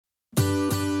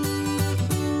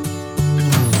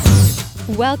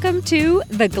Welcome to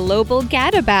The Global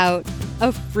Gadabout,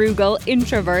 a frugal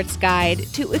introvert's guide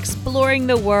to exploring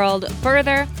the world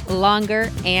further,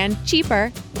 longer, and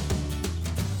cheaper.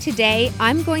 Today,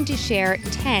 I'm going to share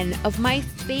 10 of my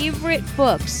favorite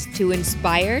books to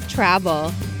inspire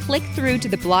travel. Click through to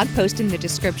the blog post in the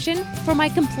description for my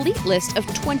complete list of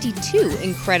 22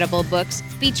 incredible books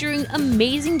featuring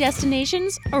amazing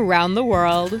destinations around the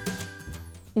world.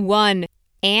 1.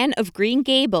 Anne of Green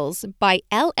Gables by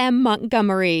L.M.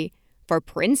 Montgomery for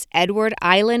Prince Edward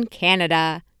Island,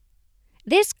 Canada.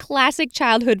 This classic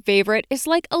childhood favorite is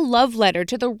like a love letter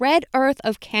to the red earth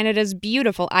of Canada's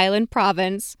beautiful island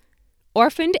province.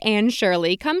 Orphaned Anne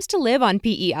Shirley comes to live on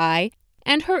PEI,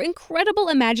 and her incredible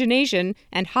imagination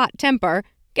and hot temper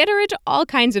get her into all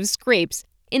kinds of scrapes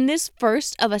in this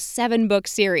first of a 7-book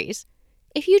series.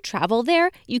 If you travel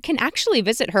there, you can actually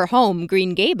visit her home,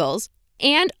 Green Gables,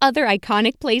 and other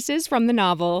iconic places from the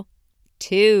novel.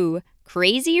 2.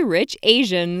 Crazy Rich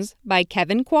Asians by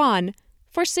Kevin Kwan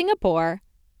for Singapore.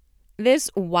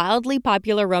 This wildly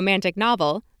popular romantic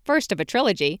novel, first of a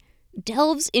trilogy,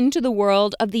 delves into the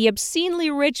world of the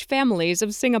obscenely rich families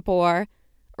of Singapore.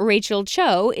 Rachel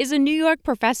Cho is a New York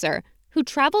professor who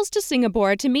travels to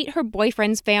Singapore to meet her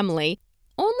boyfriend's family,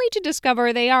 only to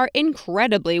discover they are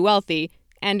incredibly wealthy,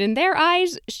 and in their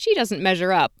eyes, she doesn't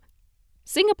measure up.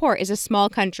 Singapore is a small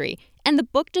country, and the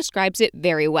book describes it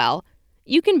very well.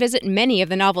 You can visit many of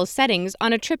the novel's settings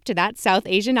on a trip to that South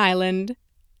Asian island.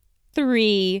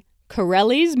 3.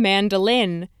 Corelli's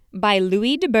Mandolin by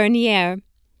Louis de Bernières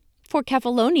for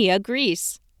Kefalonia,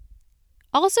 Greece.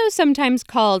 Also sometimes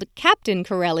called Captain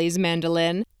Corelli's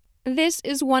Mandolin, this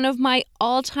is one of my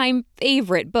all-time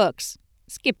favorite books.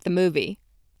 Skip the movie.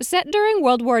 Set during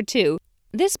World War II,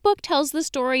 this book tells the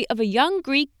story of a young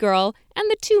Greek girl and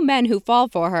the 2 men who fall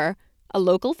for her, a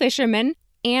local fisherman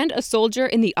and a soldier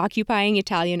in the occupying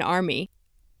Italian army.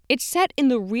 It's set in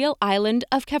the real island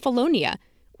of Kefalonia,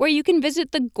 where you can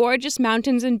visit the gorgeous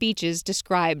mountains and beaches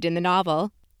described in the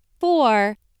novel.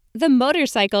 4. The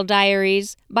Motorcycle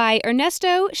Diaries by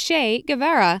Ernesto Che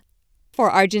Guevara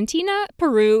for Argentina,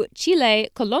 Peru, Chile,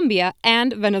 Colombia,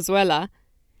 and Venezuela.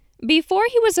 Before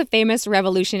he was a famous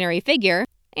revolutionary figure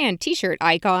and t-shirt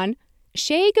icon,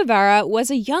 Che Guevara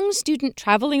was a young student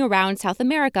traveling around South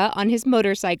America on his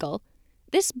motorcycle.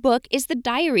 This book is the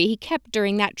diary he kept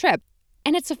during that trip,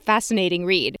 and it's a fascinating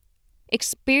read.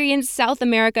 Experience South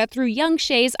America through young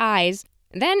Che's eyes,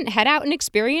 then head out and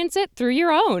experience it through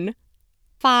your own.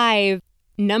 5.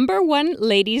 Number 1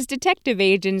 Ladies Detective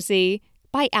Agency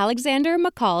by Alexander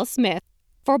McCall Smith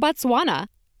for Botswana.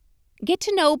 Get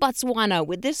to know Botswana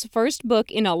with this first book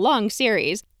in a long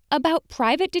series about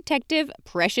private detective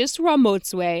Precious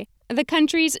Ramotswe, the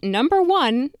country's number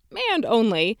 1, and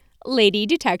only, lady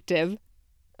detective.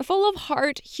 Full of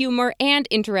heart, humor, and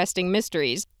interesting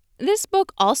mysteries, this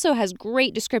book also has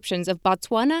great descriptions of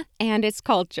Botswana and its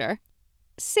culture.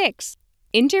 6.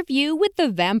 Interview with the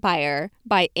Vampire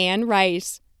by Anne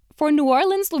Rice for New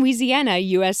Orleans, Louisiana,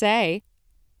 USA.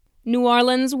 New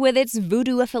Orleans, with its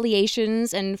voodoo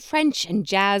affiliations and French and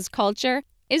jazz culture,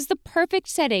 is the perfect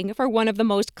setting for one of the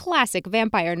most classic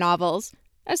vampire novels,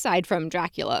 aside from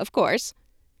Dracula, of course.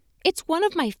 It's one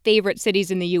of my favorite cities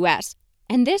in the U.S.,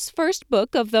 and this first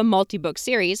book of the multi-book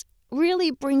series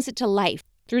really brings it to life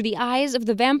through the eyes of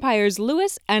the vampires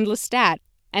Louis and Lestat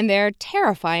and their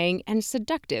terrifying and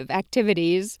seductive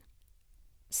activities.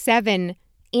 7.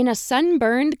 In a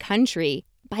Sunburned Country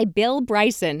by Bill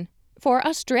Bryson for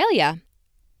Australia.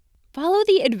 Follow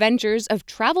the adventures of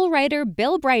travel writer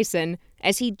Bill Bryson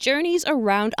as he journeys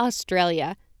around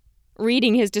Australia.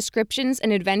 Reading his descriptions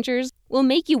and adventures will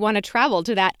make you want to travel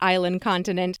to that island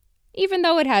continent, even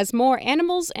though it has more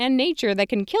animals and nature that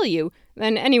can kill you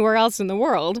than anywhere else in the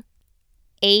world.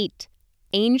 8.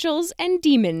 Angels and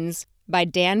Demons by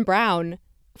Dan Brown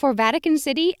for Vatican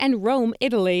City and Rome,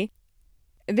 Italy.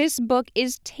 This book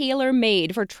is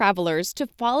tailor-made for travelers to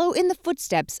follow in the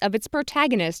footsteps of its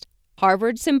protagonist,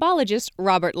 Harvard symbologist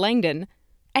Robert Langdon,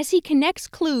 as he connects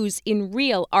clues in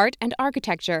real art and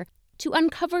architecture to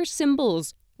uncover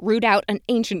symbols, root out an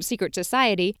ancient secret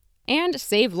society, and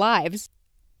save lives.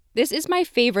 This is my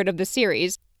favorite of the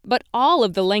series, but all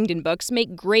of the Langdon books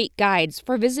make great guides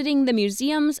for visiting the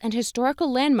museums and historical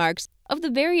landmarks of the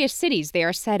various cities they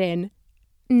are set in.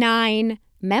 9.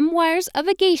 Memoirs of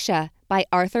a Geisha by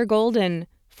Arthur Golden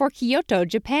for Kyoto,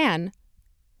 Japan.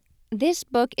 This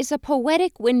book is a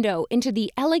poetic window into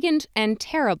the elegant and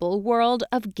terrible world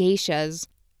of geishas.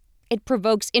 It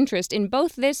provokes interest in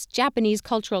both this Japanese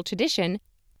cultural tradition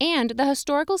and the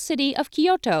historical city of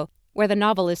Kyoto, where the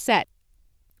novel is set.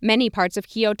 Many parts of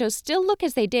Kyoto still look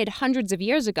as they did hundreds of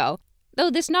years ago, though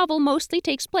this novel mostly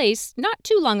takes place not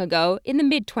too long ago in the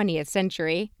mid-20th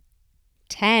century.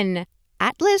 10.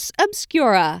 Atlas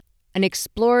Obscura, An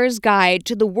Explorer's Guide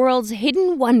to the World's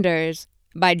Hidden Wonders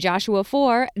by Joshua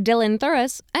Foer, Dylan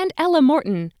Thuras, and Ella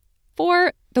Morton.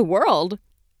 For the world.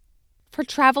 For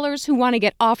travelers who want to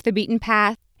get off the beaten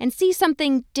path and see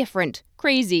something different,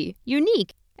 crazy,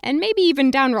 unique, and maybe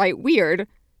even downright weird,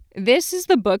 this is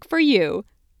the book for you.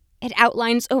 It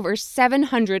outlines over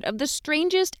 700 of the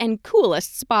strangest and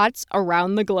coolest spots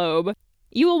around the globe.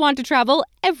 You will want to travel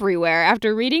everywhere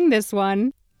after reading this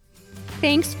one.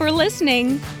 Thanks for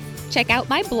listening. Check out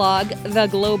my blog,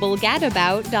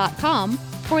 theglobalgadabout.com,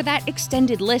 for that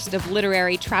extended list of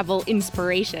literary travel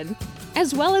inspiration,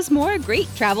 as well as more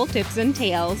great travel tips and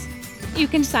tales. You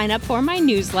can sign up for my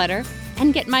newsletter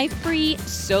and get my free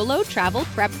solo travel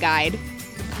prep guide.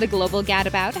 The Global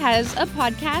Gadabout has a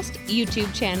podcast,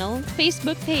 YouTube channel,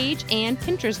 Facebook page, and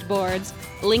Pinterest boards.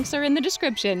 Links are in the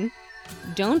description.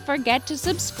 Don't forget to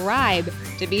subscribe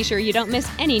to be sure you don't miss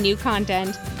any new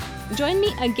content. Join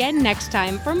me again next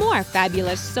time for more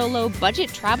fabulous solo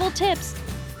budget travel tips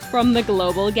from the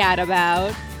Global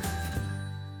Gadabout.